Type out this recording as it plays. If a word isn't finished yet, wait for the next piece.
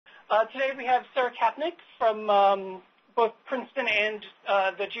Today we have Sarah Kapnick from both Princeton and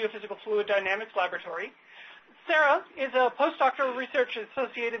the Geophysical Fluid Dynamics Laboratory. Sarah is a postdoctoral research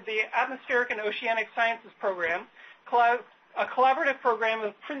associated with the Atmospheric and Oceanic Sciences Program, a collaborative program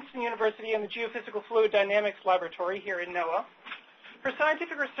of Princeton University and the Geophysical Fluid Dynamics Laboratory here in NOAA. Her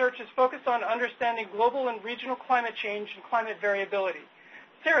scientific research is focused on understanding global and regional climate change and climate variability.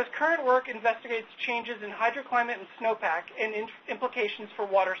 Sarah's current work investigates changes in hydroclimate and snowpack and implications for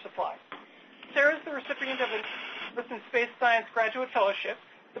water supply. Sarah is the recipient of an Earth and Space Science Graduate Fellowship,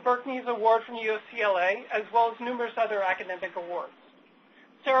 the Berknes Award from UCLA, as well as numerous other academic awards.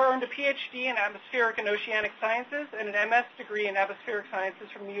 Sarah earned a PhD in Atmospheric and Oceanic Sciences and an MS degree in Atmospheric Sciences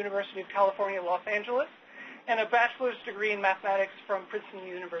from the University of California, Los Angeles, and a bachelor's degree in mathematics from Princeton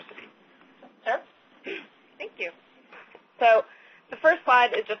University. Sarah? Thank you. So the first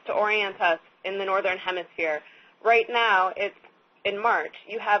slide is just to orient us in the Northern Hemisphere. Right now, it's in March.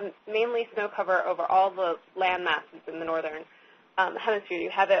 You have mainly snow cover over all the land masses in the Northern Hemisphere. You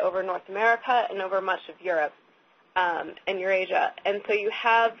have it over North America and over much of Europe and Eurasia. And so you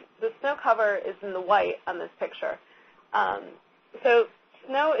have the snow cover is in the white on this picture. So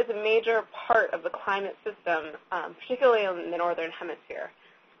snow is a major part of the climate system, particularly in the Northern Hemisphere.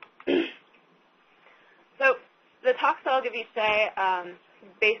 So the talks that I'll give you today,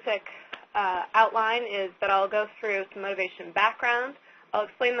 basic outline is that I'll go through some motivation background. I'll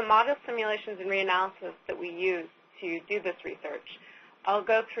explain the model simulations and reanalysis that we use to do this research. I'll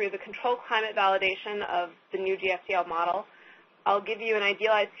go through the controlled climate validation of the new GFDL model. I'll give you an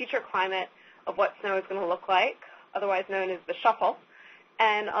idealized future climate of what snow is going to look like, otherwise known as the shuffle,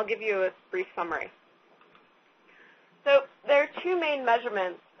 and I'll give you a brief summary. So there are two main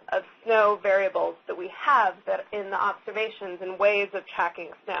measurements of snow variables that we have that in the observations and ways of tracking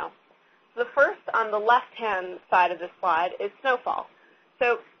snow. So the first on the left-hand side of this slide is snowfall.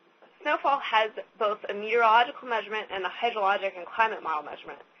 So snowfall has both a meteorological measurement and a hydrologic and climate model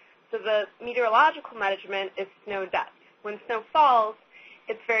measurement. So the meteorological measurement is snow depth. When snow falls,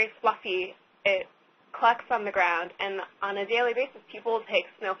 it's very fluffy. It collects on the ground, and on a daily basis, people will take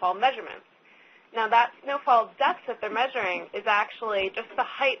snowfall measurements. Now, that snowfall depth that they're measuring is actually just the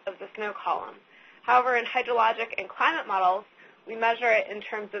height of the snow column. However, in hydrologic and climate models, we measure it in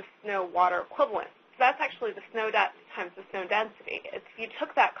terms of snow-water equivalent. So that's actually the snow depth times the snow density. It's if you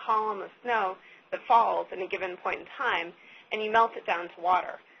took that column of snow that falls at a given point in time and you melt it down to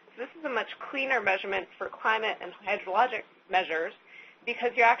water. So this is a much cleaner measurement for climate and hydrologic measures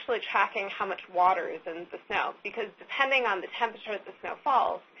because you're actually tracking how much water is in the snow. Because depending on the temperature that the snow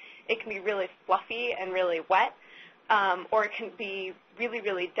falls, it can be really fluffy and really wet, or it can be really,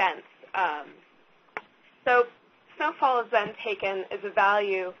 really dense. So snowfall is then taken as a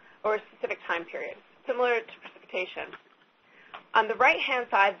value or a specific time period, similar to precipitation. On the right-hand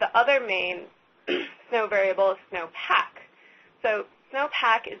side, the other main snow variable is snowpack. So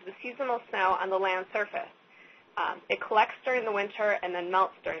snowpack is the seasonal snow on the land surface. It collects during the winter and then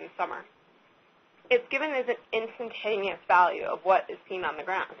melts during the summer. It's given as an instantaneous value of what is seen on the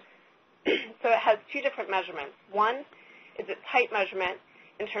ground. So it has two different measurements. One is its height measurement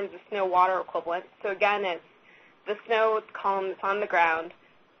in terms of snow-water equivalent. So again, it's the snow column that's on the ground,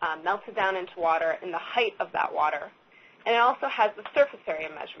 melted down into water, and the height of that water. And it also has the surface area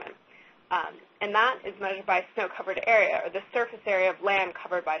measurement. And that is measured by snow-covered area, or the surface area of land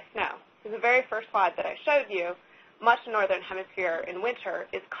covered by snow. So the very first slide that I showed you, much of the Northern Hemisphere in winter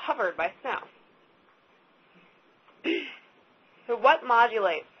is covered by snow. So what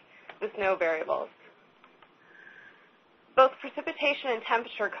modulates the snow variables? Both precipitation and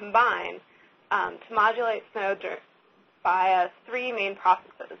temperature combine to modulate snow by three main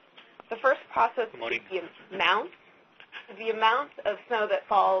processes. The first process is the amount. The amount of snow that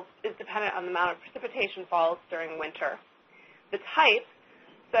falls is dependent on the amount of precipitation falls during winter. The type,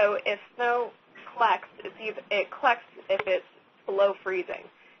 so if snow collects, it collects if it's below freezing.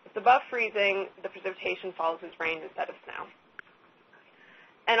 If it's above freezing, the precipitation falls as rain instead of snow.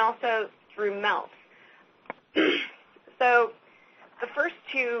 And also through melt. So the first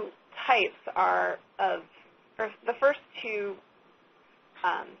two types are the first two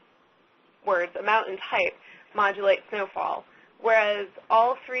words, amount and type, modulate snowfall, whereas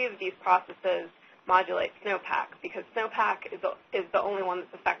all three of these processes modulate snowpack because snowpack is the only one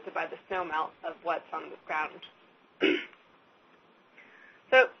that's affected by the snow melt of what's on the ground.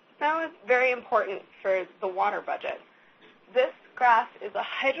 So snow is very important for the water budget. This graph is a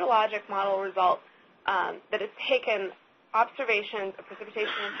hydrologic model result that has taken observations of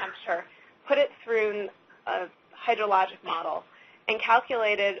precipitation and temperature, put it through a hydrologic model, and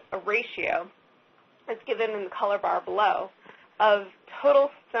calculated a ratio, that's given in the color bar below, of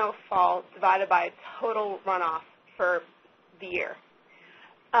total snowfall divided by total runoff for the year.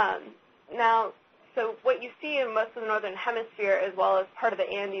 Now, so what you see in most of the northern hemisphere, as well as part of the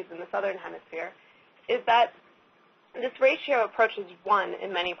Andes in the southern hemisphere, is that this ratio approaches 1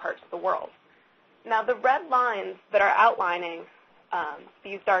 in many parts of the world. Now, the red lines that are outlining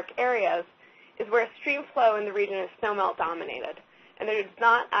these dark areas is where stream flow in the region is snowmelt dominated, and there is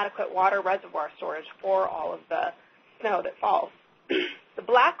not adequate water reservoir storage for all of the snow that falls. The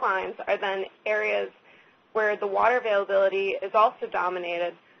black lines are then areas where the water availability is also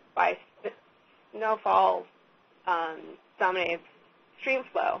dominated by snowfall dominated stream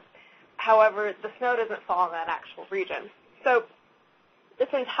flow. However, the snow doesn't fall in that actual region. So this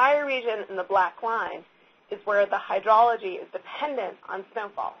entire region in the black line is where the hydrology is dependent on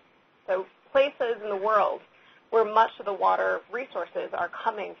snowfall. So places in the world where much of the water resources are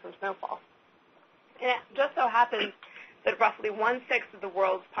coming from snowfall. And it just so happens that roughly 1/6 of the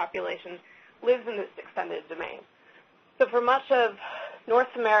world's population lives in this extended domain. So for much of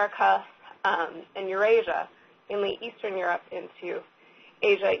North America and Eurasia, mainly Eastern Europe into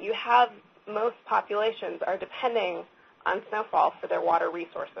Asia, you have most populations are depending on snowfall for their water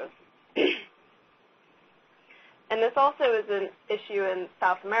resources. And this also is an issue in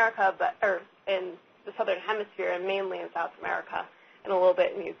South America, or in the Southern Hemisphere, and mainly in South America, and a little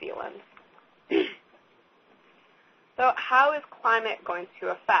bit in New Zealand. So how is climate going to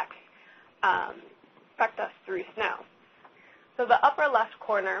affect us through snow? So the upper left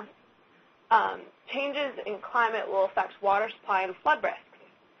corner, changes in climate will affect water supply and flood risks.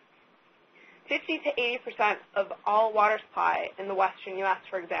 50 to 80% of all water supply in the western U.S.,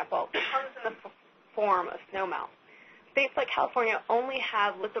 for example, comes in the form of snowmelt. States like California only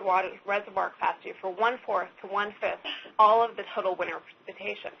have liquid water reservoir capacity for 1/4 to 1/5 all of the total winter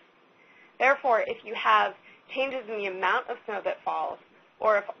precipitation. Therefore, if you have changes in the amount of snow that falls,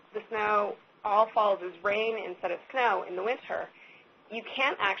 or if the snow all falls as rain instead of snow in the winter, you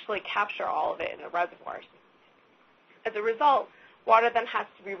can't actually capture all of it in the reservoirs. As a result, water then has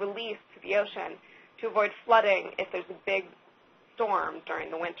to be released to the ocean to avoid flooding if there's a big storm during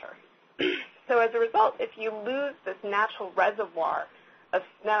the winter. So as a result, if you lose this natural reservoir of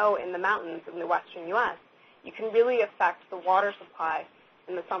snow in the mountains in the western U.S., you can really affect the water supply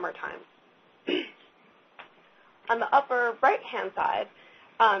in the summertime. On the upper right-hand side,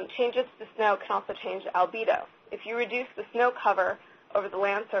 changes to snow can also change albedo. If you reduce the snow cover over the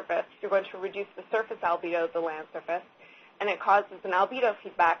land surface, you're going to reduce the surface albedo of the land surface, and it causes an albedo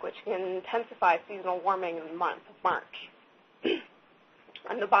feedback, which can intensify seasonal warming in the month of March.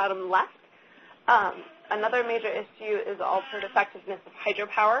 On the bottom left, another major issue is the altered effectiveness of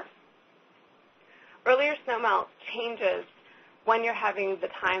hydropower. Earlier snowmelt changes when you're having the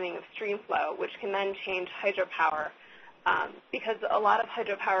timing of stream flow, which can then change hydropower, because a lot of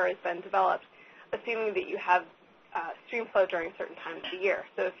hydropower has been developed assuming that you have stream flow during certain times of the year.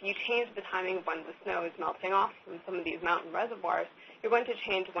 So if you change the timing of when the snow is melting off from some of these mountain reservoirs, you're going to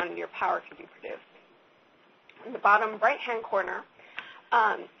change when your power can be produced. In the bottom right-hand corner,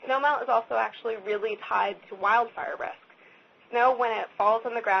 snowmelt is also actually really tied to wildfire risk. Snow, when it falls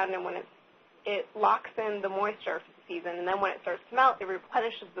on the ground and when it locks in the moisture for the season, and then when it starts to melt, it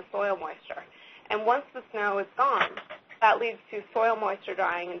replenishes the soil moisture. And once the snow is gone, that leads to soil moisture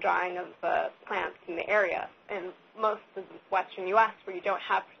drying and drying of the plants in the area. In most of the western U.S., where you don't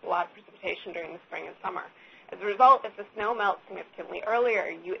have a lot of precipitation during the spring and summer. As a result, if the snow melts significantly earlier,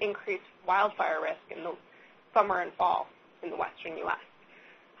 you increase wildfire risk in the summer and fall in the western U.S.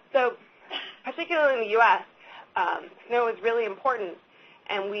 So particularly in the U.S., snow is really important,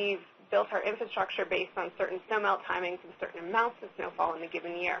 and we've built our infrastructure based on certain snowmelt timings and certain amounts of snowfall in a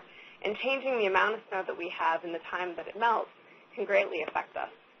given year. And changing the amount of snow that we have and the time that it melts can greatly affect us.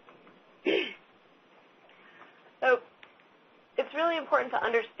 So it's really important to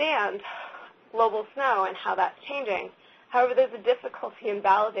understand global snow and how that's changing. However, there's a difficulty in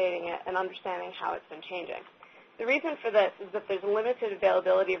validating it and understanding how it's been changing. The reason for this is that there's a limited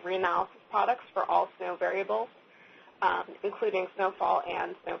availability of reanalysis products for all snow variables, including snowfall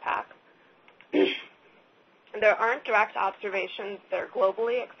and snowpack. There aren't direct observations there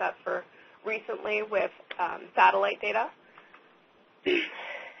globally, except for recently with satellite data.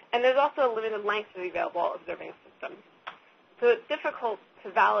 And there's also a limited length of the available observing systems. So it's difficult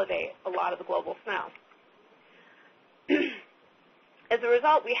to validate a lot of the global snow. As a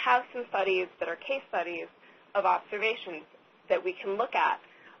result, we have some studies that are case studies of observations that we can look at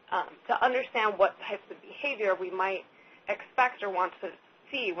to understand what types of behavior we might expect or want to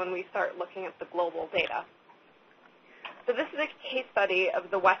see when we start looking at the global data. So this is a case study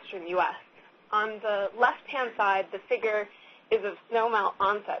of the western U.S. On the left-hand side, the figure is a snowmelt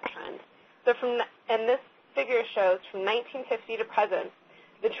onset trend. So and this figure shows from 1950 to present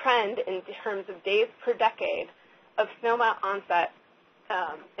the trend in terms of days per decade of snowmelt onset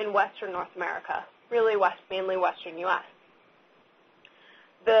in western North America, really mainly western U.S.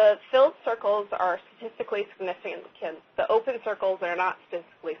 The filled circles are statistically significant. The open circles are not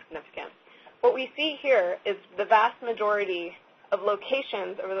statistically significant. What we see here is the vast majority of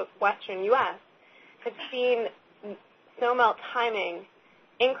locations over the western U.S. have seen snowmelt timing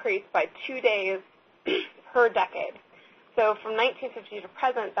increase by 2 days per decade. So from 1950 to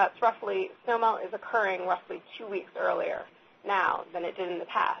present, that's roughly, snowmelt is occurring roughly 2 weeks earlier now than it did in the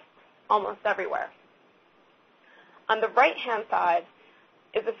past, almost everywhere. On the right-hand side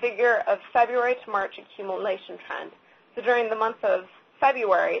is a figure of February to March accumulation trend. So during the month of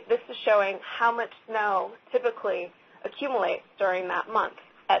February, this is showing how much snow typically accumulates during that month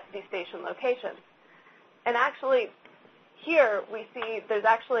at these station locations. And actually, here we see there's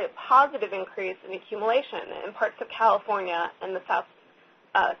actually a positive increase in accumulation in parts of California and the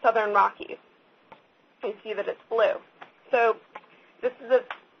southern Rockies. You see that it's blue. So this is a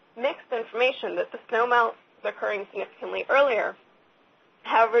mixed information that the snowmelt is occurring significantly earlier.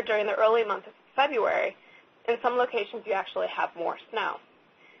 However, during the early month of February, in some locations you actually have more snow.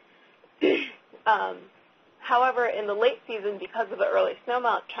 However, in the late season, because of the early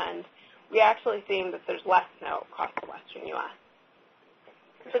snowmelt trend, we're actually seeing that there's less snow across the western U.S.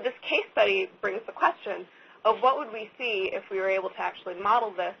 So this case study brings the question of what would we see if we were able to actually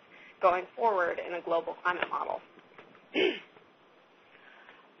model this going forward in a global climate model.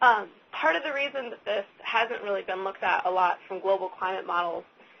 Part of the reason that this hasn't really been looked at a lot from global climate models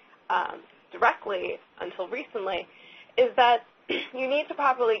directly until recently is that you need to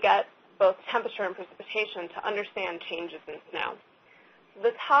properly get both temperature and precipitation to understand changes in snow.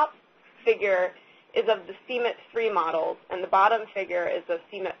 The top figure is of the CMIT-3 models, and the bottom figure is of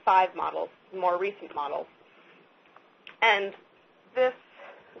CMIT-5 models, more recent models. And this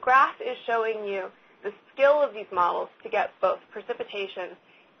graph is showing you the skill of these models to get both precipitation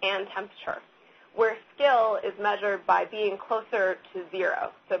and temperature, where skill is measured by being closer to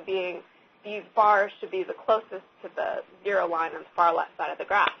zero. So these bars should be the closest to the zero line on the far left side of the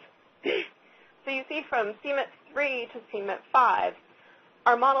graph. So you see from CMIT-3 to CMIT-5,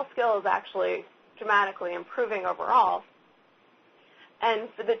 our model skill is actually dramatically improving overall. And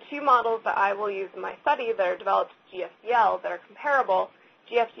for the two models that I will use in my study that are developed with GFDL that are comparable,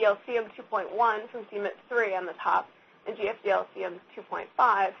 GFDL CM 2.1 from CMIT-3 on the top, and GFDL CM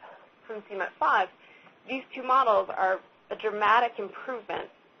 2.5 from CMIT-5, these two models are a dramatic improvement.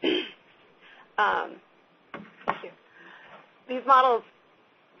 Thank you. These models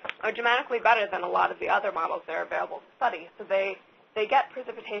are dramatically better than a lot of the other models that are available to study. So they get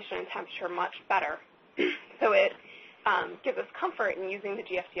precipitation and temperature much better. So it gives us comfort in using the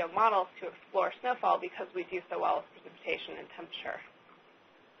GFDL models to explore snowfall because we do so well with precipitation and temperature.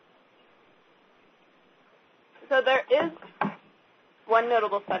 So there is one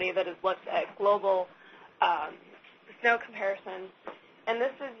notable study that has looked at global snow comparison, and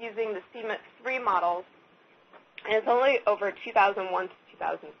this is using the CMIT-3 models, and it's only over 2001 to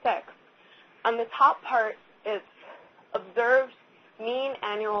 2006. On the top part, it's observed mean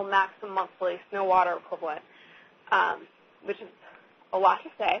annual maximum monthly snow water equivalent, which is a lot to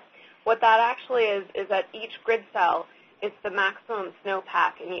say. What that actually is that each grid cell is the maximum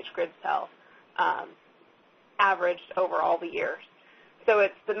snowpack in each grid cell averaged over all the years. So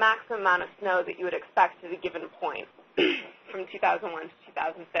it's the maximum amount of snow that you would expect at a given point from 2001 to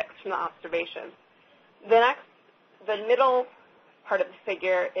 2006 from the observations. The middle part of the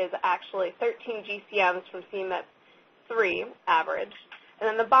figure is actually 13 GCMs from CMIT-3 average, and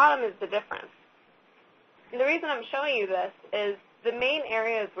then the bottom is the difference. And the reason I'm showing you this is the main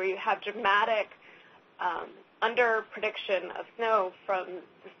areas where you have dramatic under-prediction of snow from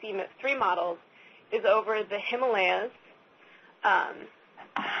the CMIT-3 models is over the Himalayas. I'm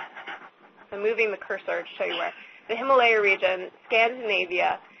moving the cursor to show you where. The Himalaya region,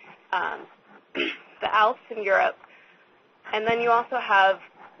 Scandinavia, the Alps in Europe, and then you also have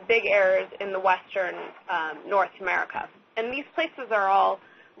big areas in the western North America. And these places are all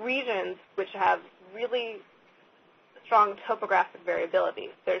regions which have really strong topographic variability.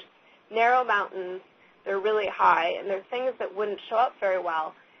 There's narrow mountains, they're really high, and they're things that wouldn't show up very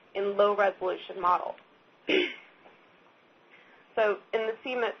well in low-resolution models. So in the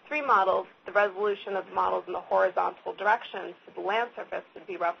CMIT-3 models, the resolution of the models in the horizontal direction to the land surface would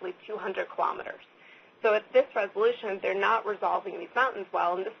be roughly 200 kilometers. So at this resolution, they're not resolving these mountains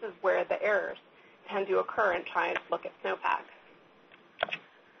well, and this is where the errors tend to occur in trying to look at snowpack.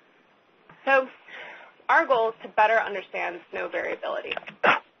 So our goal is to better understand snow variability.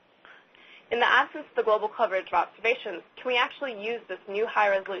 In the absence of the global coverage of observations, can we actually use this new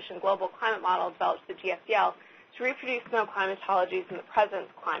high-resolution global climate model developed at the GSEL to reproduce snow climatologies in the present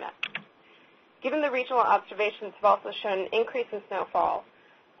climate? Given the regional observations have also shown an increase in snowfall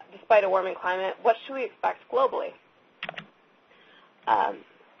despite a warming climate, what should we expect globally?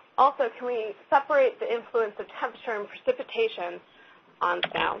 Also, can we separate the influence of temperature and precipitation on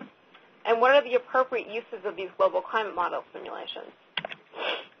snow? And what are the appropriate uses of these global climate model simulations?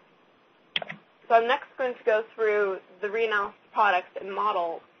 So I'm next going to go through the reanalysis products and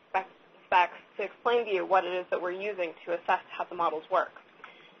model specs to explain to you what it is that we're using to assess how the models work.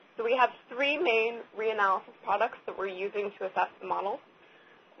 So we have three main reanalysis products that we're using to assess the models.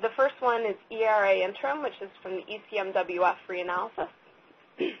 The first one is ERA Interim, which is from the ECMWF reanalysis.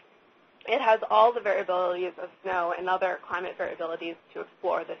 It has all the variabilities of snow and other climate variabilities to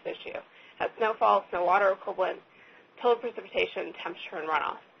explore this issue. It has snowfall, snow water equivalent, total precipitation, temperature, and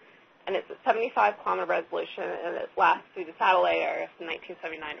runoff. And it's a 75-kilometer resolution, and it lasts through the satellite area from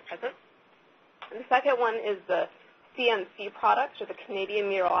 1979 to present. And the second one is the CNC product, or the Canadian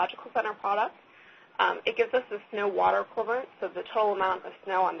Meteorological Center product. It gives us the snow water equivalent, so the total amount of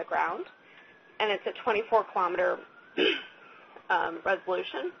snow on the ground. And it's a 24-kilometer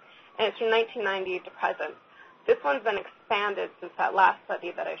resolution, and it's from 1990 to present. This one's been expanded since that last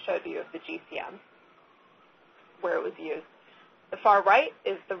study that I showed you of the GCM, where it was used. The far right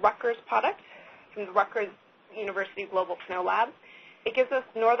is the Rutgers product from the Rutgers University Global Snow Lab. It gives us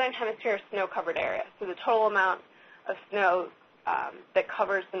northern hemisphere snow-covered area, so the total amount of snow that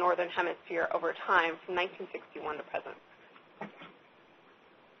covers the northern hemisphere over time from 1961 to present.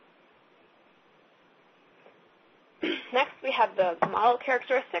 Next, we have the model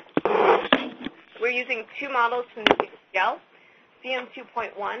characteristics. We're using two models from the GSEL,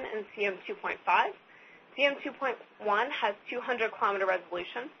 CM2.1 and CM2.5. CM2.1 has 200-kilometer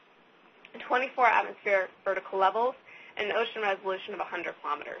resolution, 24 atmospheric vertical levels, and an ocean resolution of 100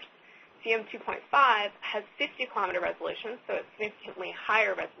 kilometers. CM2.5 has 50-kilometer resolution, so it's significantly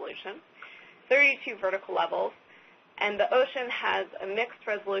higher resolution, 32 vertical levels, and the ocean has a mixed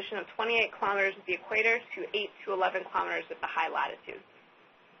resolution of 28 kilometers at the equator to 8 to 11 kilometers at the high latitudes.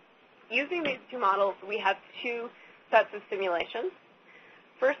 Using these two models, we have two sets of simulations.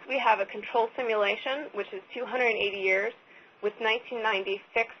 First, we have a control simulation, which is 280 years with 1990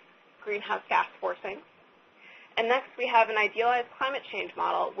 fixed greenhouse gas forcing. And next, we have an idealized climate change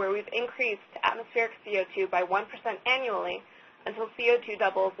model where we've increased atmospheric CO2 by 1% annually until CO2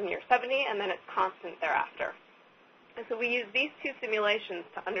 doubles in year 70, and then it's constant thereafter. And so we use these two simulations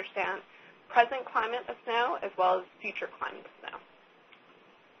to understand present climate of snow as well as future climate of snow.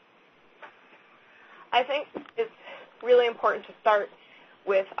 I think it's really important to start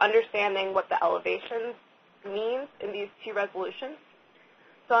with understanding what the elevation means in these two resolutions.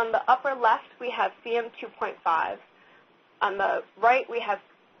 So on the upper left, we have CM2.5. On the right, we have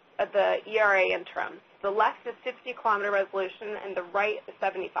the ERA interim. The left is 50-kilometer resolution, and the right is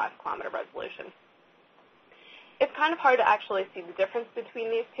 75-kilometer resolution. It's kind of hard to actually see the difference between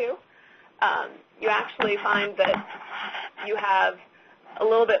these two. You actually find that you have a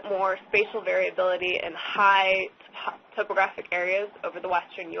little bit more spatial variability in high topographic areas over the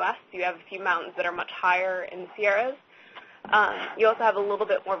western U.S. You have a few mountains that are much higher in the Sierras. You also have a little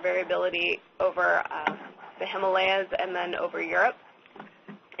bit more variability over the Himalayas and then over Europe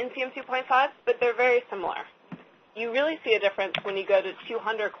in CM2.5, but they're very similar. You really see a difference when you go to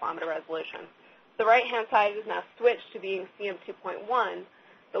 200-kilometer resolution. The right-hand side is now switched to being CM2.1,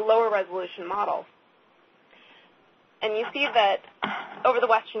 the lower resolution model. And you see that over the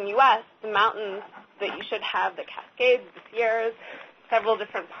western U.S., the mountains that you should have, the Cascades, the Sierras, several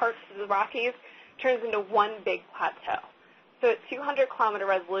different parts of the Rockies, turns into one big plateau. So at 200-kilometer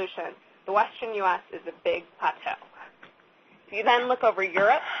resolution, the western U.S. is a big plateau. If you then look over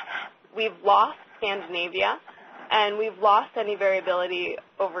Europe, we've lost Scandinavia, and we've lost any variability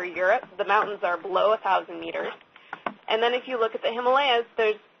over Europe. The mountains are below 1,000 meters. And then if you look at the Himalayas,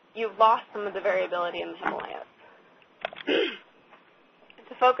 you've lost some of the variability in the Himalayas.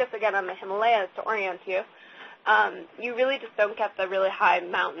 To focus again on the Himalayas to orient you, you really just don't get the really high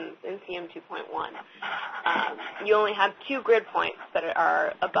mountains in CM2.1. You only have two grid points that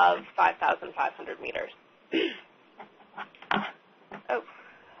are above 5,500 meters. Oh,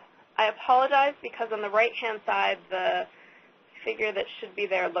 I apologize because on the right-hand side, the figure that should be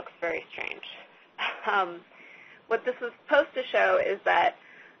there looks very strange. What this was supposed to show is that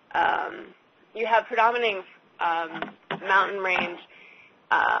you have predominating mountain range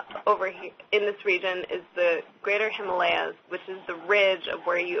over here in this region is the Greater Himalayas, which is the ridge of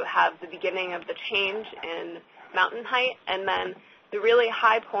where you have the beginning of the change in mountain height, and then the really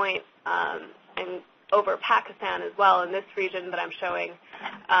high point and over Pakistan as well in this region that I'm showing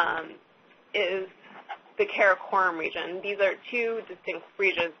is the Karakoram region. These are two distinct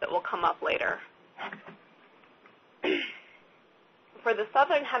regions that will come up later. For the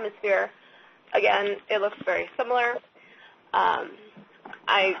southern hemisphere, again, it looks very similar.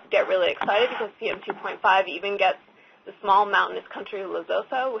 I get really excited because CM2.5 even gets the small mountainous country of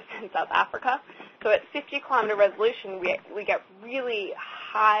Lesotho within South Africa. So at 50-kilometer resolution, we get really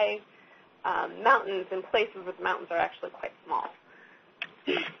high mountains in places where the mountains are actually quite small.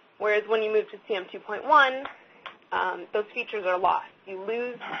 Whereas when you move to CM2.1, those features are lost. You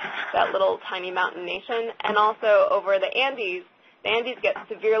lose that little tiny mountain nation, and also over the Andes get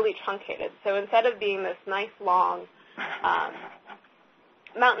severely truncated. So instead of being this nice long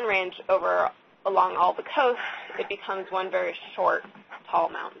mountain range along all the coast, it becomes one very short, tall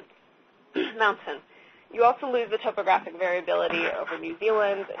mountain. You also lose the topographic variability over New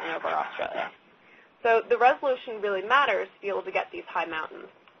Zealand and over Australia. So the resolution really matters to be able to get these high mountains.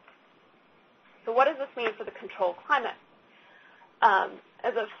 So what does this mean for the controlled climate?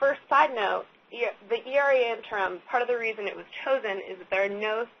 As a first side note, the ERA interim, part of the reason it was chosen is that there are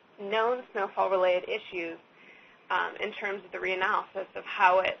no known snowfall-related issues in terms of the reanalysis of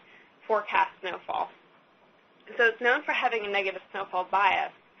how it forecasts snowfall. So it's known for having a negative snowfall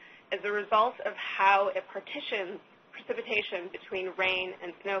bias as a result of how it partitions precipitation between rain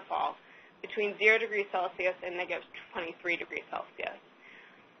and snowfall between 0 degrees Celsius and negative 23 degrees Celsius.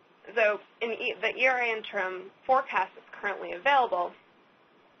 So in the ERA interim forecast that's currently available,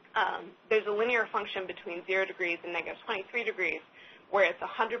 there's a linear function between 0 degrees and negative 23 degrees, where it's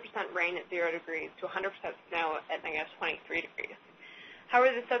 100% rain at 0 degrees to 100% snow at negative 23 degrees.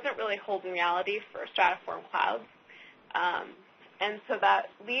 However, this doesn't really hold in reality for stratiform clouds, and so that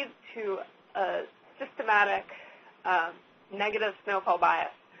leads to a systematic negative snowfall bias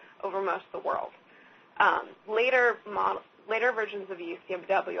over most of the world. Later versions of the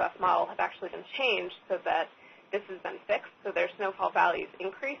UCMWF model have actually been changed so that this has been fixed, so their snowfall values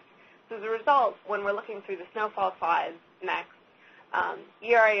increase. So as a result, when we're looking through the snowfall slides next,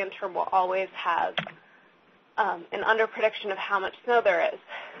 ERA interim will always have an under-prediction of how much snow there is.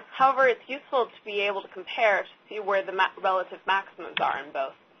 However, it's useful to be able to compare to see where the relative maximums are in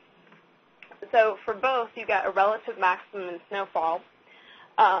both. So for both, you get a relative maximum in snowfall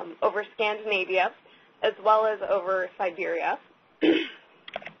over Scandinavia as well as over Siberia.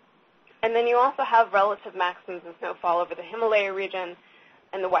 And then you also have relative maximums in snowfall over the Himalaya region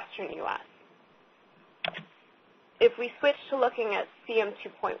and the western U.S. If we switch to looking at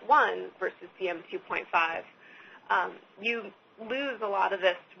CM2.1 versus CM2.5, you lose a lot of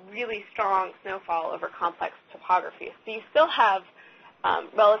this really strong snowfall over complex topography. So you still have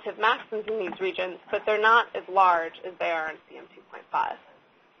relative maximums in these regions, but they're not as large as they are in CM2.5.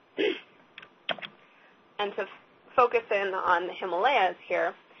 And to focus in on the Himalayas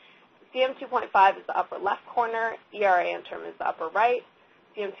here, CM2.5 is the upper left corner, ERA interim is the upper right,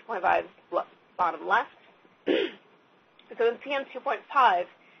 CM2.5 is bottom left. So in CM2.5,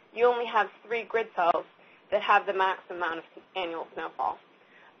 you only have 3 grid cells that have the maximum amount of annual snowfall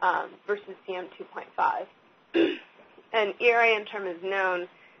versus CM2.5. And ERA interim is known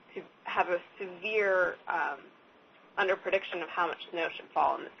to have a severe under-prediction of how much snow should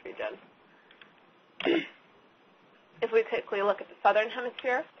fall in this region. If we quickly look at the southern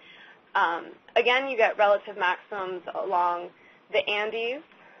hemisphere, again, you get relative maximums along the Andes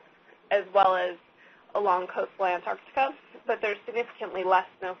as well as along coastal Antarctica, but there's significantly less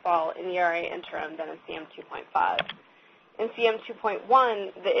snowfall in ERA interim than in CM2.5. In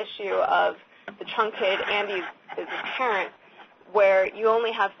CM2.1, the issue of the truncated Andes is apparent, where you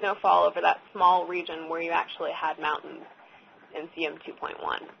only have snowfall over that small region where you actually had mountains in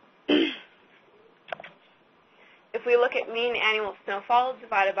CM2.1. If we look at mean annual snowfall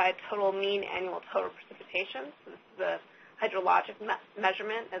divided by total mean annual total precipitation, so this is the hydrologic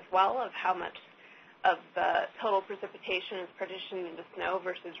measurement as well of how much of the total precipitation is partitioned into snow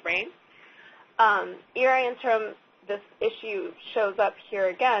versus rain. ERA interim, this issue shows up here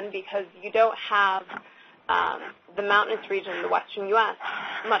again because you don't have the mountainous region in the western U.S.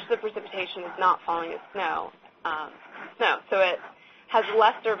 Much of the precipitation is not falling as snow. So it has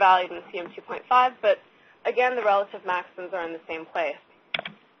lesser value than CM2.5, but again, the relative maximums are in the same place.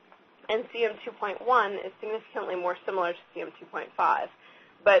 And CM2.1 is significantly more similar to CM2.5,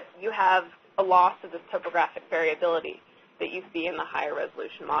 but you have a loss of this topographic variability that you see in the higher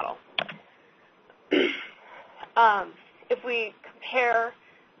resolution model. If we compare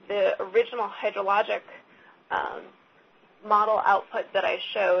the original hydrologic model output that I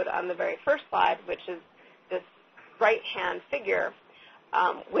showed on the very first slide, which is this right-hand figure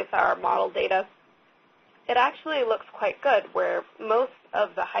with our model data, it actually looks quite good, where most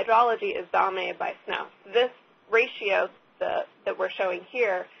of the hydrology is dominated by snow. This ratio that we're showing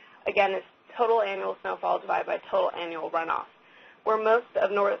here, again, is total annual snowfall divided by total annual runoff, where most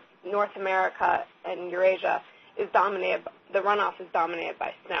of North America and Eurasia is dominated, the runoff is dominated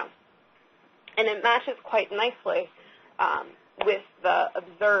by snow. And it matches quite nicely with the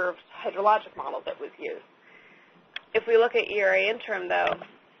observed hydrologic model that was used. If we look at ERA interim, though,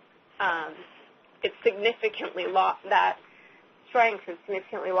 it's significantly lost, that strength is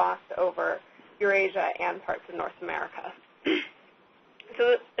significantly lost over Eurasia and parts of North America.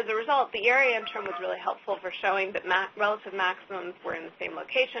 So as a result, the ERA interim was really helpful for showing that relative maximums were in the same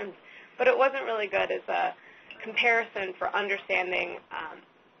locations, but it wasn't really good as a comparison for understanding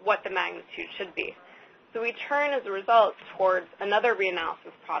what the magnitude should be. So we turn, as a result, towards another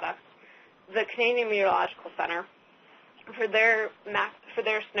reanalysis product, the Canadian Meteorological Center, for their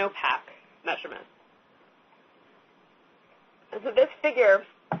snowpack measurement. And so this figure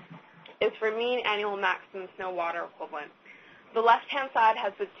is for mean annual maximum snow water equivalent. The left-hand side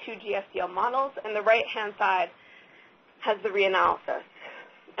has the two GSDL models, and the right-hand side has the reanalysis.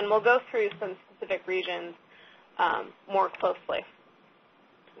 And we'll go through some specific regions more closely.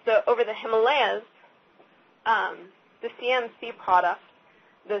 So over the Himalayas, the CMC product,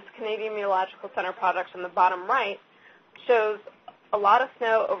 this Canadian Meteorological Center product on the bottom right, shows a lot of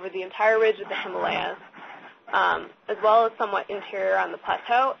snow over the entire ridge of the Himalayas, as well as somewhat interior on the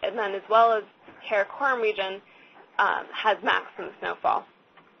plateau, and then as well as Karakoram region has maximum snowfall,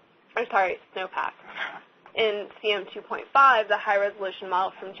 snowpack. In CM 2.5, the high-resolution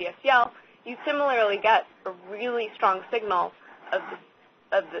model from GSDL, you similarly get a really strong signal of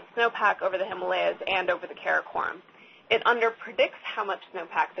the snowpack over the Himalayas and over the Karakoram. It underpredicts how much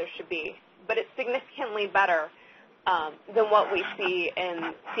snowpack there should be, but it's significantly better than what we see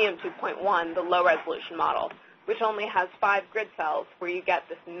in CM 2.1, the low-resolution model, which only has 5 grid cells where you get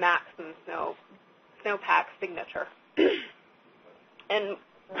this maximum snowpack signature. And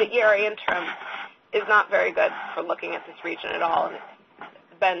the ERA interim is not very good for looking at this region at all, and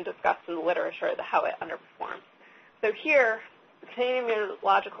it's been discussed in the literature how it underperforms. So here, the Canadian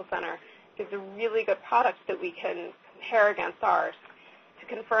Meteorological Center is a really good product that we can compare against ours to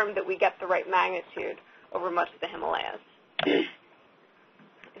confirm that we get the right magnitude over much of the Himalayas.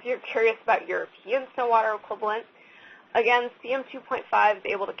 If you're curious about European snow water equivalent, again, CM 2.5 is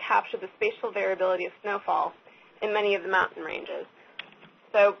able to capture the spatial variability of snowfall in many of the mountain ranges.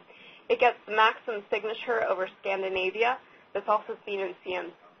 So it gets the maximum signature over Scandinavia. That's also seen in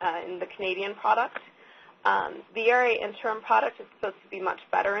in the Canadian product. The ERA interim product is supposed to be much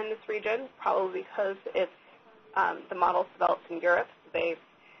better in this region, probably because it's the models developed in Europe. So they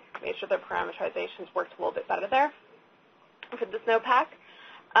made sure their parameterizations worked a little bit better there for the snowpack.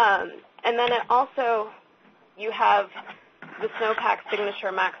 And then it also, you have the snowpack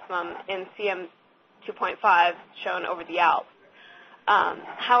signature maximum in CM 2.5 shown over the Alps.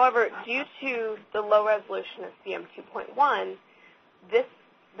 However, due to the low resolution of CM 2.1, this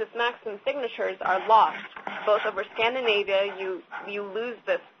maximum signatures are lost. Both over Scandinavia, you lose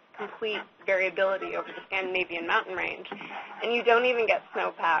this complete variability over the Scandinavian mountain range, and you don't even get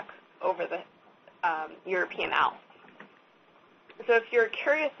snowpack over the European Alps. So if you're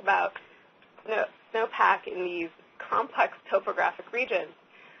curious about snowpack in these complex topographic regions,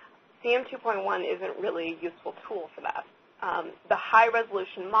 CM 2.1 isn't really a useful tool for that. The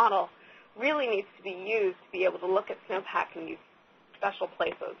high-resolution model really needs to be used to be able to look at snowpack in these special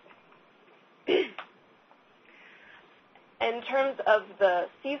places. In terms of the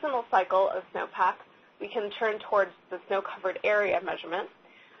seasonal cycle of snowpack, we can turn towards the snow-covered area measurement.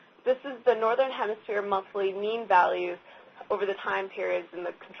 This is the Northern Hemisphere monthly mean values over the time periods in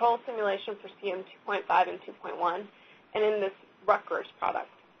the control simulation for CM 2.5 and 2.1, and in this Rutgers product.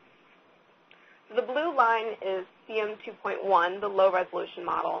 So the blue line is CM 2.1, the low-resolution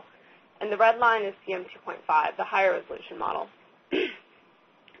model, and the red line is CM 2.5, the higher-resolution model.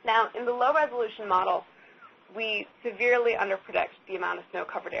 Now, in the low-resolution model, we severely underpredict the amount of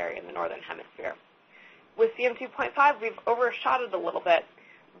snow-covered area in the Northern Hemisphere. With CM 2.5, we've overshot it a little bit,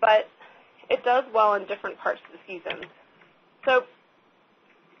 but it does well in different parts of the season. So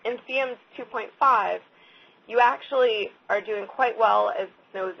in CM 2.5, you actually are doing quite well as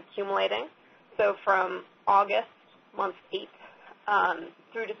the snow is accumulating. So from August, month 8,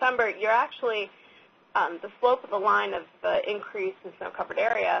 through December, you're actually, the slope of the line of the increase in snow-covered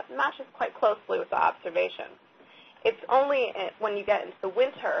area matches quite closely with the observation. It's only when you get into the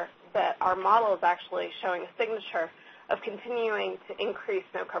winter that our model is actually showing a signature of continuing to increase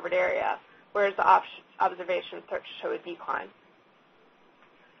snow-covered area, whereas the observations start to show a decline.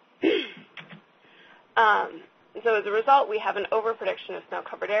 So as a result, we have an overprediction of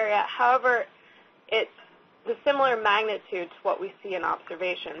snow-covered area. However, it's the similar magnitude to what we see in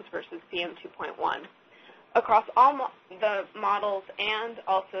observations versus CM 2.1. Across all the models and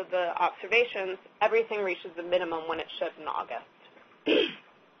also the observations, everything reaches the minimum when it should in August.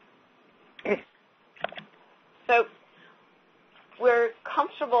 So we're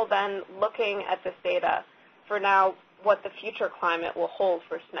comfortable then looking at this data for now what the future climate will hold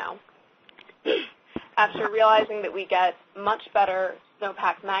for snow. After realizing that we get much better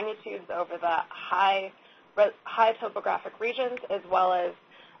snowpack magnitudes over the high topographic regions as well as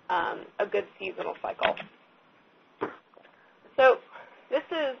a good seasonal cycle. So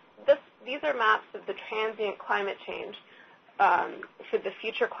these are maps of the transient climate change for the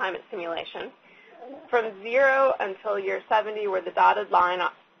future climate simulation. From 0 until year 70, where the dotted line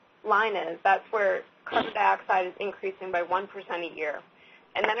is, that's where carbon dioxide is increasing by 1% a year.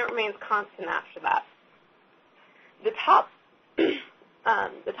 And then it remains constant after that. The top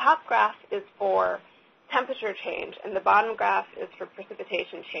graph is for temperature change, and the bottom graph is for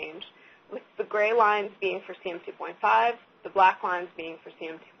precipitation change, with the gray lines being for CM 2.5, the black lines being for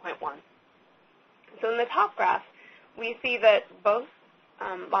CM 2.1. So in the top graph, we see that both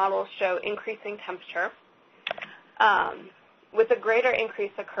models show increasing temperature, with a greater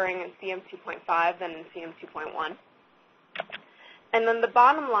increase occurring in CM 2.5 than in CM 2.1. And then the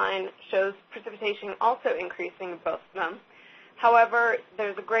bottom line shows precipitation also increasing in both of them. However,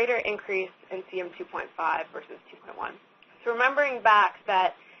 there's a greater increase in CM 2.5 versus 2.1. So remembering back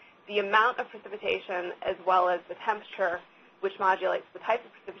that the amount of precipitation as well as the temperature, which modulates the type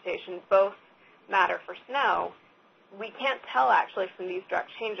of precipitation, both matter for snow, we can't tell actually from these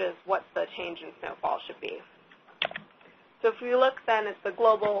direct changes what the change in snowfall should be. So if we look then at the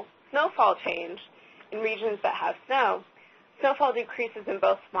global snowfall change in regions that have snow, snowfall decreases in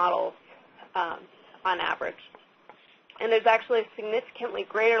both models on average. And there's actually a significantly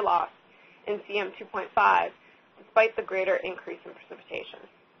greater loss in CM 2.5 despite the greater increase in precipitation.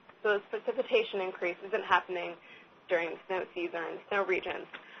 So this precipitation increase isn't happening during the snow season or in the snow regions,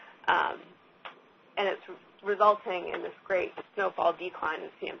 and it's resulting in this great snowfall decline in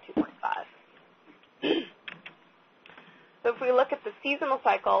CM 2.5. So if we look at the seasonal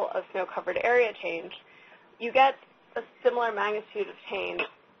cycle of snow-covered area change, you get a similar magnitude of change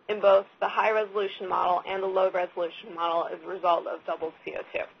in both the high-resolution model and the low-resolution model as a result of doubled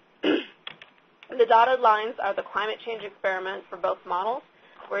CO2. The dotted lines are the climate change experiment for both models,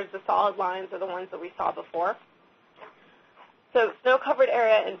 whereas the solid lines are the ones that we saw before. So snow-covered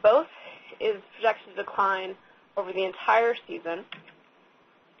area in both is projected to decline over the entire season,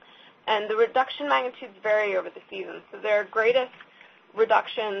 and the reduction magnitudes vary over the season. So there are greatest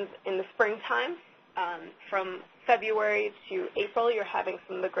reductions in the springtime. From February to April, you're having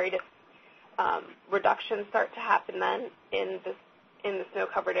some of the greatest reductions start to happen then in the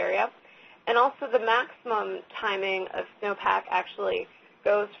snow-covered area. And also the maximum timing of snowpack actually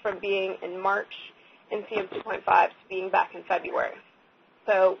goes from being in March in CM 2.5 to being back in February.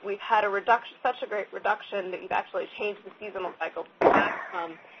 So we've had a reduction, such a great reduction that we've actually changed the seasonal cycle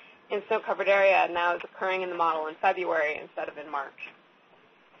maximum in snow-covered area, and now is occurring in the model in February instead of in March.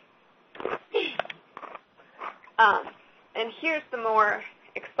 And here's the more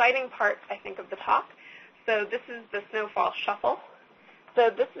exciting part, I think, of the talk. So this is the snowfall shuffle. So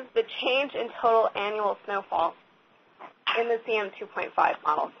this is the change in total annual snowfall in the CM 2.5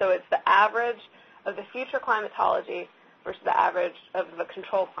 model. So it's the average of the future climatology versus the average of the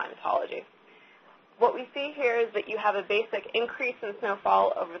control climatology. What we see here is that you have a basic increase in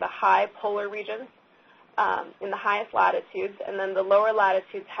snowfall over the high polar regions in the highest latitudes, and then the lower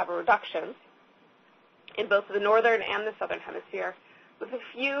latitudes have a reduction in both the northern and the southern hemisphere, with a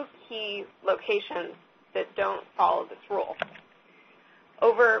few key locations that don't follow this rule.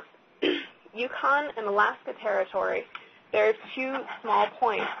 Over Yukon and Alaska territory, there are two small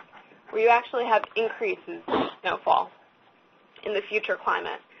points where you actually have increases in snowfall in the future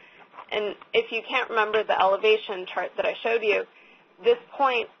climate. And if you can't remember the elevation chart that I showed you, this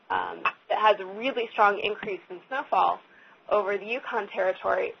point that has a really strong increase in snowfall over the Yukon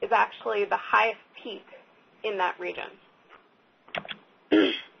territory is actually the highest peak in that region.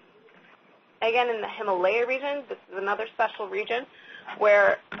 Again, in the Himalaya region, this is another special region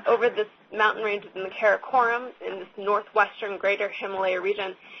where over this mountain ranges in the Karakoram, in this northwestern greater Himalaya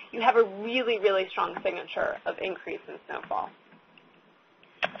region, you have a really, really strong signature of increase in snowfall.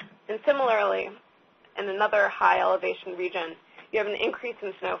 And similarly, and another high elevation region, you have an increase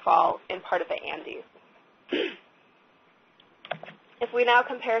in snowfall in part of the Andes. If we now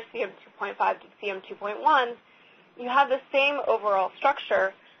compare CM2.5 to CM2.1, you have the same overall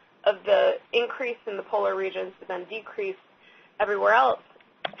structure of the increase in the polar regions but then decrease everywhere else.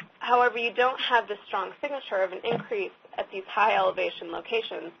 However, you don't have this strong signature of an increase at these high elevation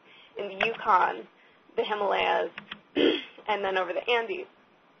locations in the Yukon, the Himalayas, and then over the Andes.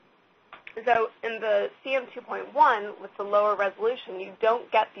 So in the CM2.1, with the lower resolution, you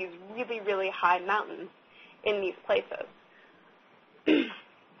don't get these really, really high mountains in these places.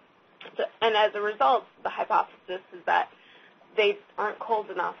 And as a result, the hypothesis is that they aren't cold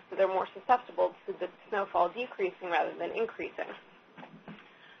enough, so they're more susceptible to the snowfall decreasing rather than increasing.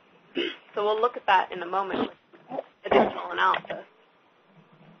 So we'll look at that in a moment with additional analysis.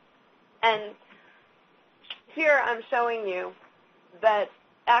 And here I'm showing you that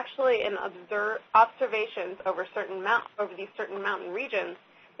actually in observations over these certain mountain regions,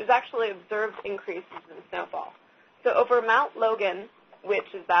 there's actually observed increases in snowfall. So over Mount Logan,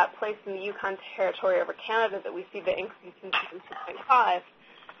 which is that place in the Yukon Territory over Canada that we see the increase in 2.5,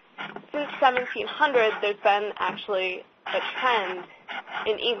 since 1700, there's been actually a trend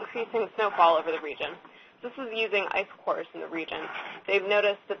in increasing snowfall over the region. This is using ice cores in the region. They've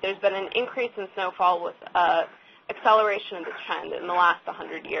noticed that there's been an increase in snowfall with acceleration of the trend in the last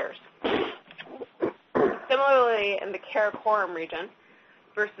 100 years. Similarly, in the Karakoram region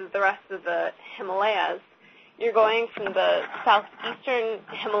versus the rest of the Himalayas, you're going from the southeastern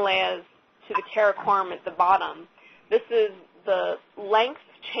Himalayas to the Karakoram at the bottom. This is the length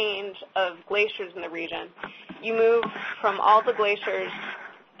change of glaciers in the region. You move from all the glaciers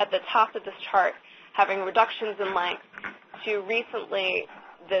at the top of this chart having reductions in length to recently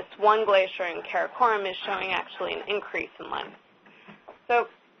this one glacier in Karakoram is showing actually an increase in length. So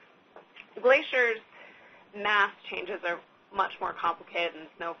glaciers' mass changes are much more complicated than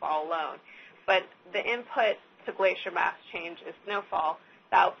snowfall alone, but the input to glacier mass change is snowfall,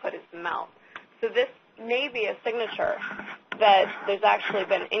 the output is the melt. So this may be a signature that there's actually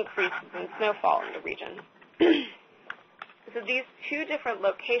been increases in snowfall in the region. So these two different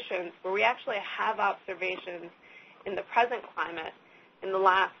locations where we actually have observations in the present climate in the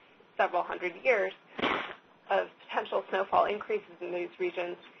last several hundred years of potential snowfall increases in these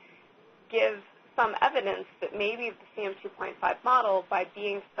regions give some evidence that maybe the CM2.5 model, by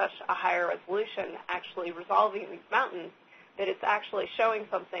being such a higher resolution, actually resolving these mountains, that it's actually showing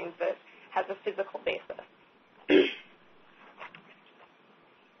something that has a physical basis.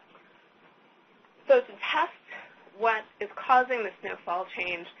 So to test what is causing the snowfall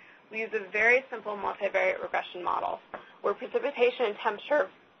change, we use a very simple multivariate regression model where precipitation and temperature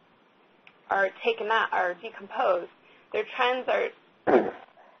are decomposed. Their trends are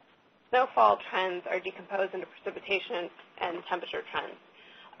snowfall trends are decomposed into precipitation and temperature trends.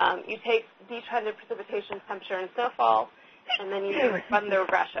 You take detrended precipitation, temperature, and snowfall, and then you run the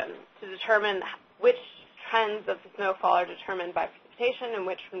regression to determine which trends of the snowfall are determined by precipitation and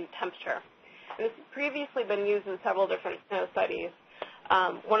which from temperature. And this has previously been used in several different snow studies,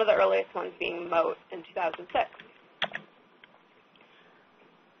 one of the earliest ones being Moat in 2006.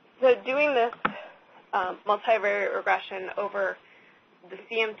 So doing this multivariate regression over the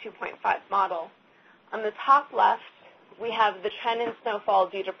CM2.5 model, on the top left, we have the trend in snowfall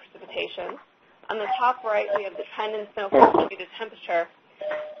due to precipitation. On the top right, we have the trend in snowfall due to temperature.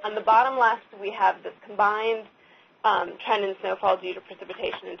 On the bottom left, we have this combined trend in snowfall due to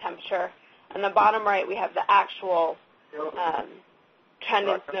precipitation and temperature. On the bottom right, we have the actual trend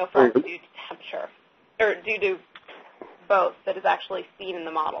in snowfall due to temperature, or due to both, that is actually seen in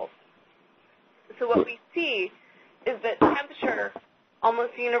the models. So what we see is that temperature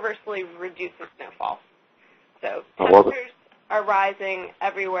almost universally reduces snowfall. So temperatures are rising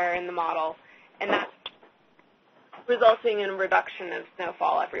everywhere in the model, and that's resulting in a reduction of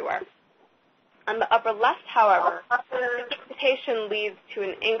snowfall everywhere. On the upper left, however, precipitation leads to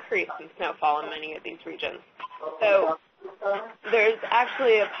an increase in snowfall in many of these regions. So there's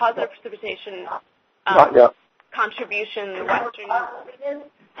actually a positive precipitation contribution in the western region.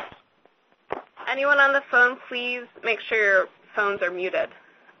 Anyone on the phone, please make sure your phones are muted.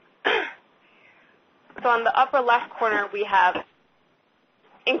 So on the upper left corner, we have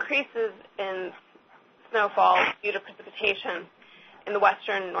increases in snowfall due to precipitation in the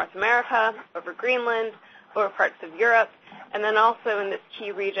western North America, over Greenland, over parts of Europe, and then also in this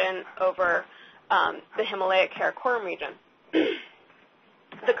key region over the Himalaya Karakoram region.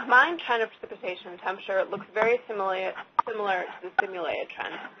 The combined trend of precipitation and temperature looks very similar to the simulated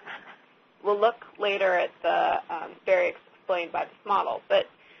trend. We'll look later at the variance explained by this model, but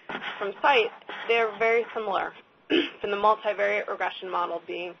from sight, they're very similar from the multivariate regression model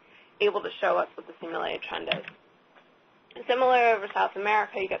being able to show us what the simulated trend is. Similar over South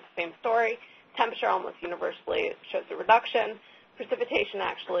America, you get the same story. Temperature almost universally shows a reduction. Precipitation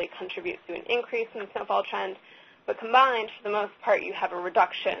actually contributes to an increase in the snowfall trend. But combined, for the most part, you have a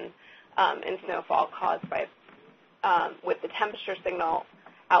reduction in snowfall caused by, with the temperature signal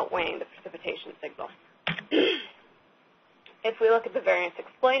outweighing the precipitation signal. If we look at the variance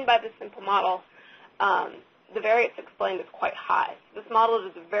explained by this simple model, the variance explained is quite high. This model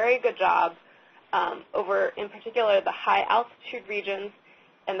does a very good job over, in particular, the high altitude regions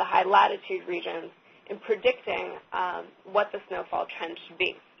and the high latitude regions in predicting what the snowfall trend should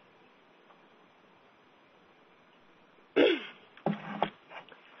be.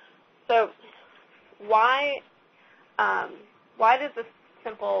 So why does this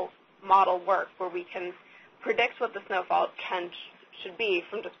simple model work where we can predict what the snowfall trend should be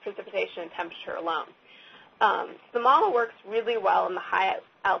from just precipitation and temperature alone? The model works really well in the high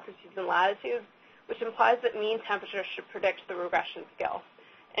altitudes and latitudes, which implies that mean temperature should predict the regression scale.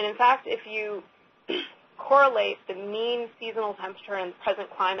 And in fact, if you correlate the mean seasonal temperature in the present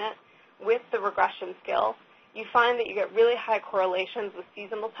climate with the regression scale, you find that you get really high correlations with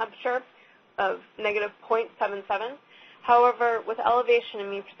seasonal temperature of negative 0.77. However, with elevation and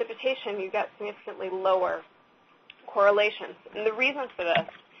mean precipitation, you get significantly lower correlations. And the reason for this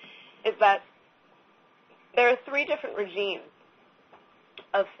is that there are 3 different regimes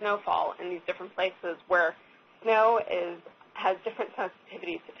of snowfall in these different places where snow has different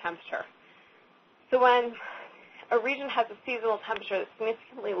sensitivities to temperature. So when a region has a seasonal temperature that's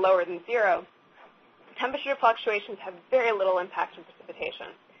significantly lower than 0, temperature fluctuations have very little impact on precipitation,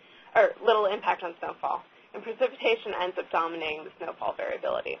 or little impact on snowfall, and precipitation ends up dominating the snowfall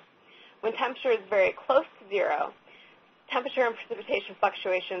variability. When temperature is very close to 0, temperature and precipitation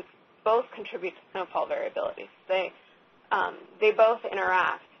fluctuations both contribute to snowfall variability. They both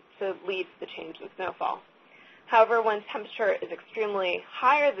interact to lead to the change in snowfall. However, when temperature is extremely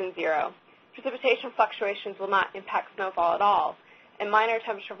higher than 0, precipitation fluctuations will not impact snowfall at all, and minor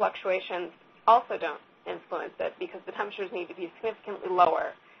temperature fluctuations also don't influence it because the temperatures need to be significantly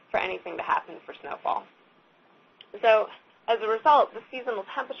lower for anything to happen for snowfall. So as a result, the seasonal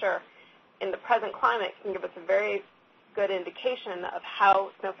temperature in the present climate can give us a very good indication of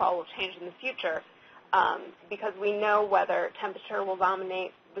how snowfall will change in the future because we know whether temperature will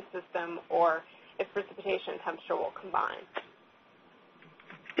dominate the system or if precipitation and temperature will combine.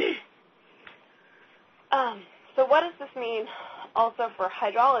 So what does this mean also for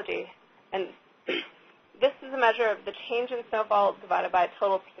hydrology? And this is a measure of the change in snowfall divided by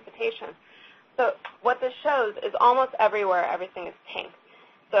total precipitation. So what this shows is almost everywhere everything is pink.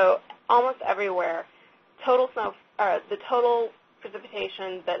 So almost everywhere the total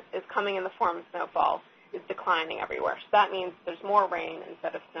precipitation that is coming in the form of snowfall is declining everywhere. So that means there's more rain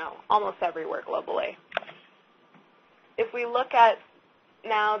instead of snow almost everywhere globally. If we look at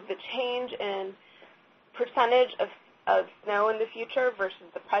now the change in percentage of snow in the future versus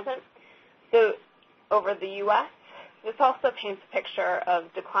the present, so over the U.S., this also paints a picture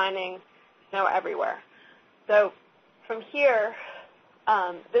of declining snow everywhere. So from here,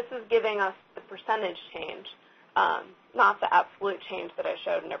 this is giving us the percentage change, not the absolute change that I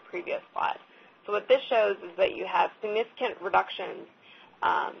showed in a previous slide. So what this shows is that you have significant reductions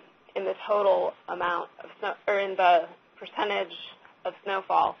in the total amount of snow, or in the percentage of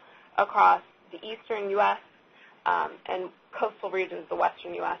snowfall across the eastern U.S. And coastal regions, the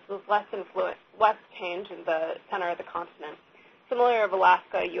western U.S. There's less change in the center of the continent. Similar of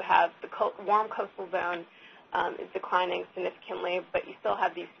Alaska, you have the warm coastal zone is declining significantly, but you still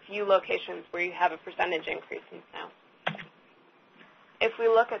have these few locations where you have a percentage increase in snow. If we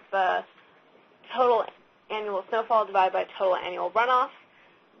look at the total annual snowfall divided by total annual runoff,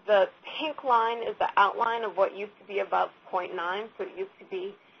 the pink line is the outline of what used to be above 0.9, so it used to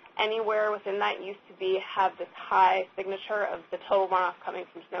be anywhere within that used to be have this high signature of the total runoff coming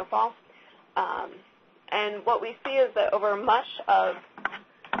from snowfall. And what we see is that over much of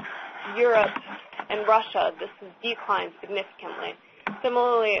Europe and Russia, this has declined significantly.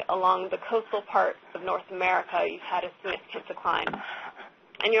 Similarly, along the coastal parts of North America, you've had a significant decline.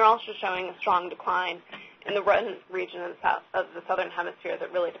 And you're also showing a strong decline in the region of the southern hemisphere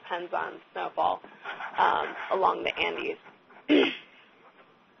that really depends on snowfall along the Andes.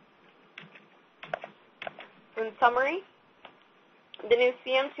 In summary, the new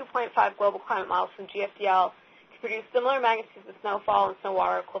CM 2.5 global climate models from GFDL can produce similar magnitudes of snowfall and snow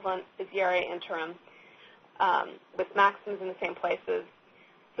water equivalent as ERA interim with maximums in the same places.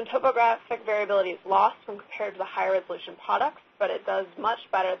 Some topographic variability is lost when compared to the higher resolution products, but it does much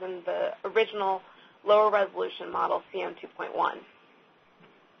better than the original lower resolution model, CM 2.1.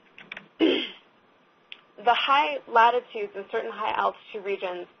 The high latitudes and certain high altitude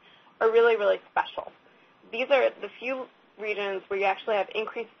regions are really, really special. These are the few regions where you actually have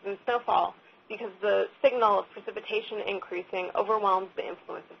increases in snowfall because the signal of precipitation increasing overwhelms the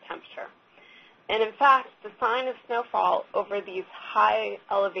influence of temperature. And in fact, the sign of snowfall over these high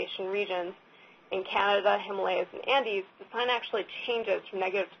elevation regions in Canada, Himalayas, and Andes, the sign actually changes from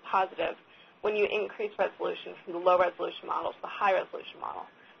negative to positive when you increase resolution from the low resolution model to the high resolution model.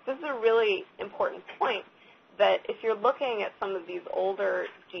 This is a really important point that if you're looking at some of these older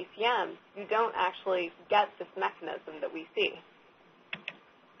GCMs, you don't actually get this mechanism that we see.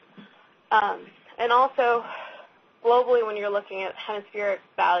 And also, globally, when you're looking at hemispheric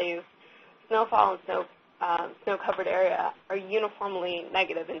values, snowfall and snow-covered area are uniformly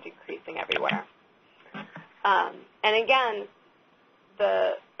negative and decreasing everywhere. And again,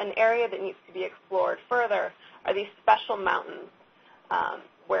 an area that needs to be explored further are these special mountains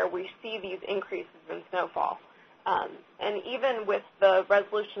where we see these increases in snowfall. And even with the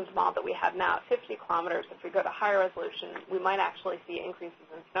resolution model that we have now at 50 kilometers, if we go to higher resolution, we might actually see increases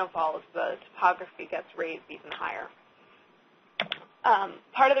in snowfall as the topography gets raised even higher.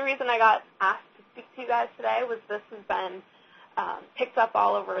 Part of the reason I got asked to speak to you guys today was this has been picked up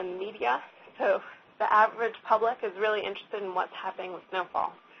all over in the media. So the average public is really interested in what's happening with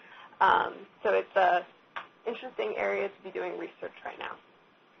snowfall. So it's an interesting area to be doing research right now.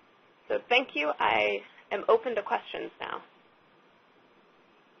 So thank you. I am open to questions now.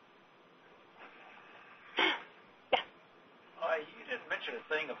 Yeah. You didn't mention a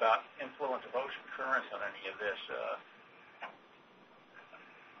thing about influence of ocean currents on any of this.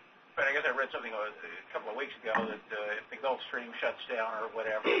 But I guess I read something a couple of weeks ago that if the Gulf Stream shuts down or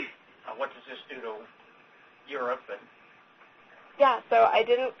whatever, what does this do to Europe? Yeah, so I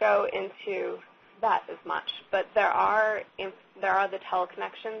didn't go into that as much, but there are the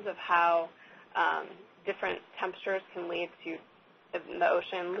teleconnections of how different temperatures can lead to, in the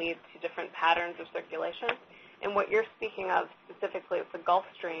ocean, lead to different patterns of circulation. And what you're speaking of specifically is the Gulf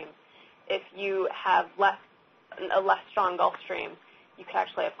Stream. If you have a less strong Gulf Stream, you could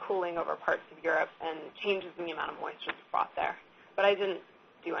actually have cooling over parts of Europe and changes in the amount of moisture that's brought there. But I didn't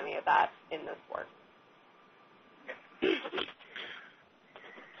do any of that in this work.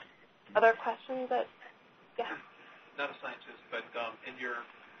 Other questions? Yeah. Not a scientist, but in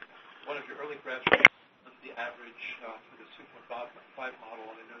one of your early graphs, the average for the 2.5 model,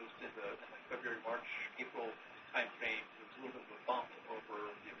 and I noticed in the February, March, April time frame, there was a little bit of a bump over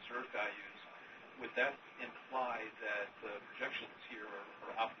the observed values. Would that imply that the projections here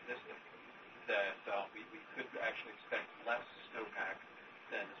are optimistic, that we could actually expect less snowpack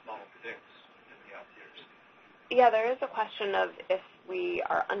than this model predicts in the out years? Yeah, there is a question of if we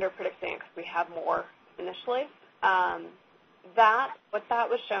are under-predicting because we have more initially. What that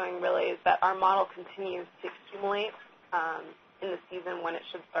was showing really is that our model continues to accumulate in the season when it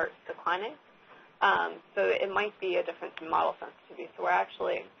should start declining. So it might be a difference in model sensitivity. So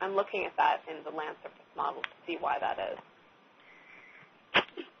I'm looking at that in the land surface model to see why that is.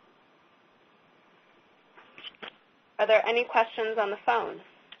 Are there any questions on the phone?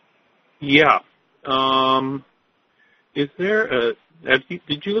 Yeah. Did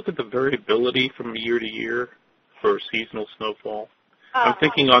you look at the variability from year to year for seasonal snowfall? I'm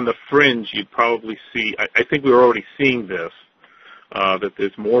thinking on the fringe you'd probably see, I think we're already seeing this, that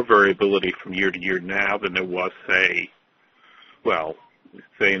there's more variability from year to year now than there was, say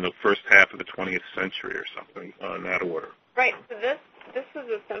in the first half of the 20th century or something on that order. Right. So this is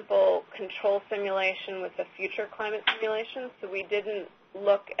a simple control simulation with a future climate simulation, so we didn't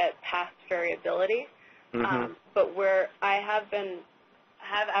look at past variability. Mm-hmm. But I have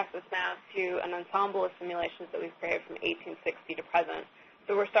access now to an ensemble of simulations that we've created from 1860 to present.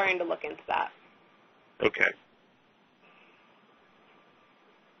 So we're starting to look into that. Okay.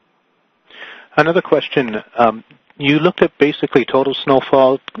 Another question. You looked at basically total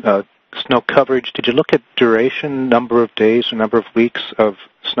snowfall, snow coverage. Did you look at duration, number of days or number of weeks of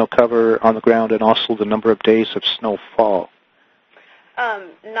snow cover on the ground, and also the number of days of snowfall?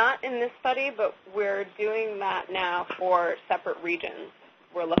 Not in this study, but we're doing that now for separate regions.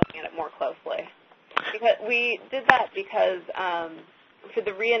 We're looking at it more closely. We did that because for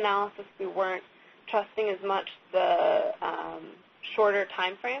the reanalysis, we weren't trusting as much the shorter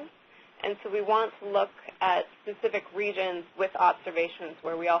time frames. And so we want to look at specific regions with observations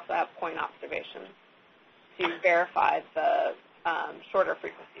where we also have point observations to verify the shorter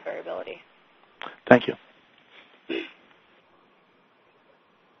frequency variability. Thank you.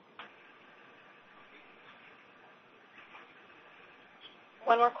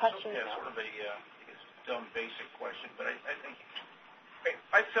 One more question. Yeah, sort of a dumb basic question, but I think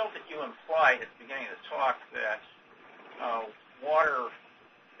I felt that you implied at the beginning of the talk that water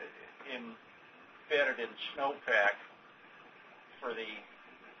embedded in snowpack for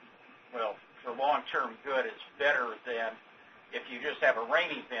long-term good is better than if you just have a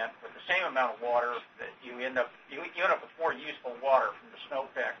rain event with the same amount of water, that you end up with more useful water from the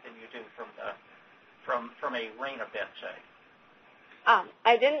snowpack than you do from a rain event, say.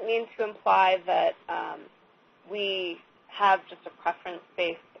 I didn't mean to imply that we have just a preference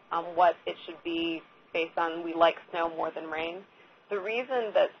based on what it should be based on we like snow more than rain. The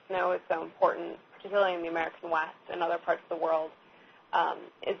reason that snow is so important, particularly in the American West and other parts of the world,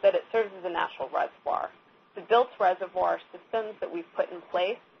 is that it serves as a natural reservoir. The built reservoir systems that we've put in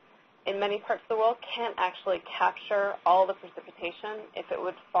place in many parts of the world can't actually capture all the precipitation if it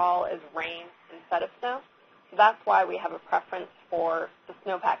would fall as rain instead of snow. So that's why we have a preference for the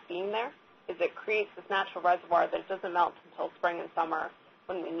snowpack being there, is it creates this natural reservoir that doesn't melt until spring and summer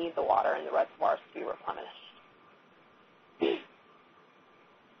when we need the water in the reservoirs to be replenished.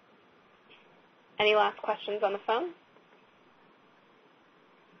 Any last questions on the phone?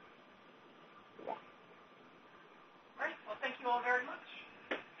 All right. Well, thank you all very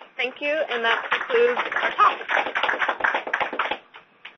much. Thank you, and that concludes our talk.